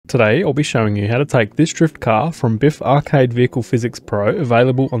Today I'll be showing you how to take this drift car from Biffe Arcade Vehicle Physics Pro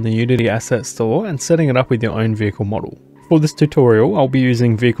available on the Unity Asset Store and setting it up with your own vehicle model. For this tutorial I'll be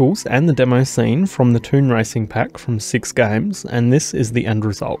using vehicles and the demo scene from the Toon Racing pack from SICS Games, and this is the end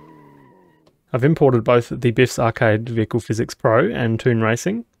result. I've imported both the Biffe's Arcade Vehicle Physics Pro and Toon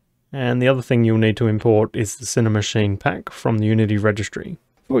Racing, and the other thing you'll need to import is the Cinemachine pack from the Unity registry.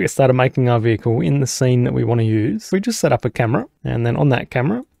 Before we get started making our vehicle in the scene that we want to use, we just set up a camera, and then on that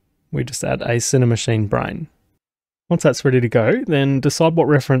camera we just add a Cinemachine brain. Once that's ready to go, then decide what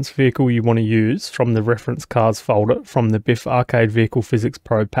reference vehicle you want to use from the reference cars folder from the Biffe Arcade Vehicle Physics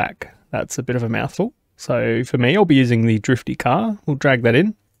Pro pack. That's a bit of a mouthful. So for me, I'll be using the drifty car. We'll drag that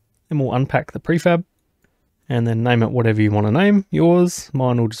in, then we'll unpack the prefab, and then name it whatever you want to name. Yours,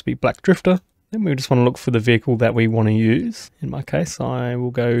 mine will just be Black Drifter. Then we just want to look for the vehicle that we want to use. In my case, I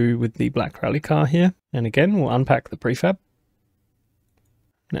will go with the Black Rally car here. And again, we'll unpack the prefab.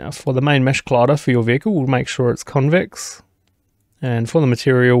 Now for the main mesh collider for your vehicle, we'll make sure it's convex. And for the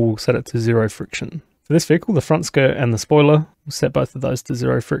material, we'll set it to 0 friction. For this vehicle, the front skirt and the spoiler, we'll set both of those to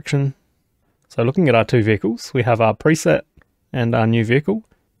 0 friction. So looking at our two vehicles, we have our preset and our new vehicle.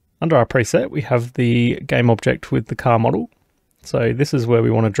 Under our preset, we have the game object with the car model. So this is where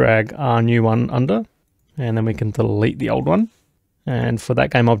we want to drag our new one under, and then we can delete the old one. And for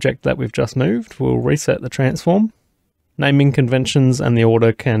that game object that we've just moved, we'll reset the transform. Naming conventions and the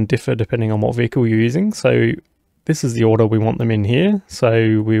order can differ depending on what vehicle you're using. So this is the order we want them in here.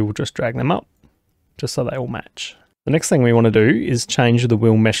 So we will just drag them up just so they all match. The next thing we want to do is change the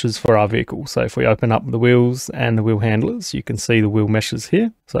wheel meshes for our vehicle. So if we open up the wheels and the wheel handlers, you can see the wheel meshes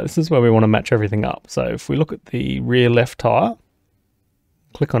here. So this is where we want to match everything up. So if we look at the rear left tire,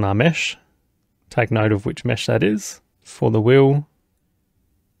 click on our mesh, take note of which mesh that is. For the wheel,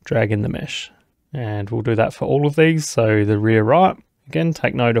 drag in the mesh. And we'll do that for all of these. So the rear right, again,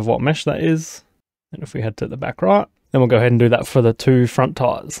 take note of what mesh that is. And if we head to the back right, then we'll go ahead and do that for the two front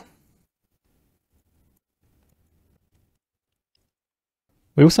tires.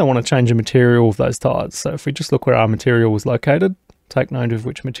 We also want to change the material of those tires. So if we just look where our material was located, take note of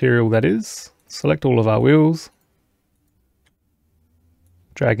which material that is, select all of our wheels,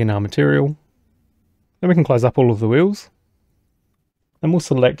 drag in our material, then we can close up all of the wheels. And we'll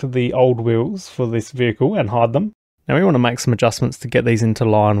select the old wheels for this vehicle and hide them. Now we want to make some adjustments to get these into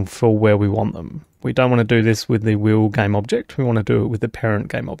line for where we want them. We don't want to do this with the wheel game object, we want to do it with the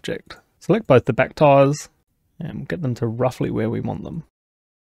parent game object. Select both the back tyres and we'll get them to roughly where we want them.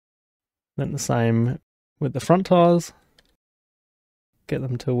 Then the same with the front tyres. Get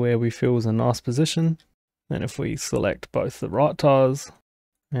them to where we feel is a nice position. Then if we select both the right tyres,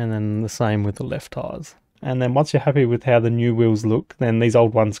 and then the same with the left tyres. And then once you're happy with how the new wheels look, then these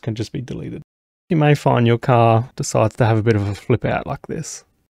old ones can just be deleted. You may find your car decides to have a bit of a flip out like this.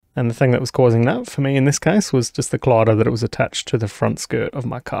 And the thing that was causing that for me in this case was just the collider that it was attached to the front skirt of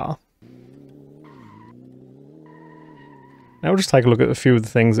my car. Now we'll just take a look at a few of the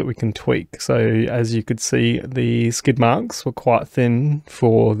things that we can tweak. So as you could see, the skid marks were quite thin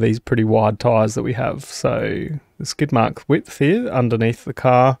for these pretty wide tyres that we have. So the skid mark width here underneath the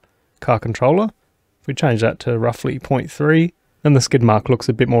car controller, if we change that to roughly 0.3, then the skid mark looks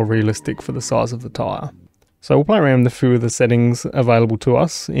a bit more realistic for the size of the tyre. So we'll play around with a few of the settings available to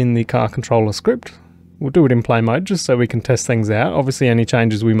us in the car controller script. We'll do it in play mode just so we can test things out. Obviously any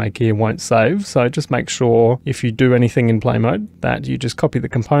changes we make here won't save, so just make sure if you do anything in play mode that you just copy the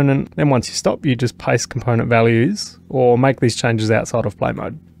component, then once you stop you just paste component values or make these changes outside of play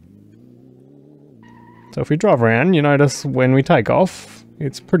mode. So if we drive around, you notice when we take off,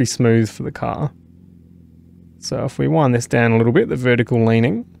 it's pretty smooth for the car. So if we wind this down a little bit, the vertical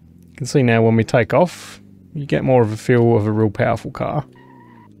leaning, you can see now when we take off, you get more of a feel of a real powerful car.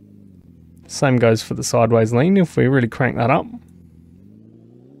 Same goes for the sideways lean. If we really crank that up,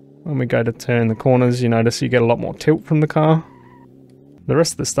 when we go to turn the corners, you notice you get a lot more tilt from the car. The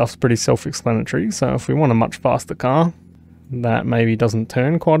rest of the stuff's pretty self-explanatory, so if we want a much faster car, that maybe doesn't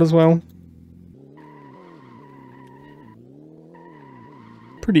turn quite as well.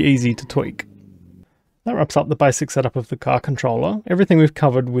 Pretty easy to tweak. That wraps up the basic setup of the car controller. Everything we've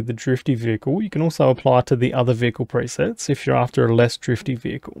covered with the drifty vehicle, you can also apply to the other vehicle presets if you're after a less drifty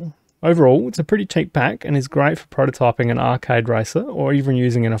vehicle. Overall, it's a pretty cheap pack and is great for prototyping an arcade racer or even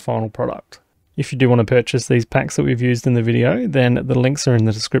using in a final product. If you do want to purchase these packs that we've used in the video, then the links are in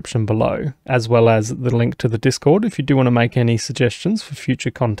the description below, as well as the link to the Discord if you do want to make any suggestions for future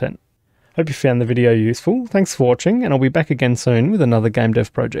content. Hope you found the video useful, thanks for watching, and I'll be back again soon with another game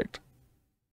dev project.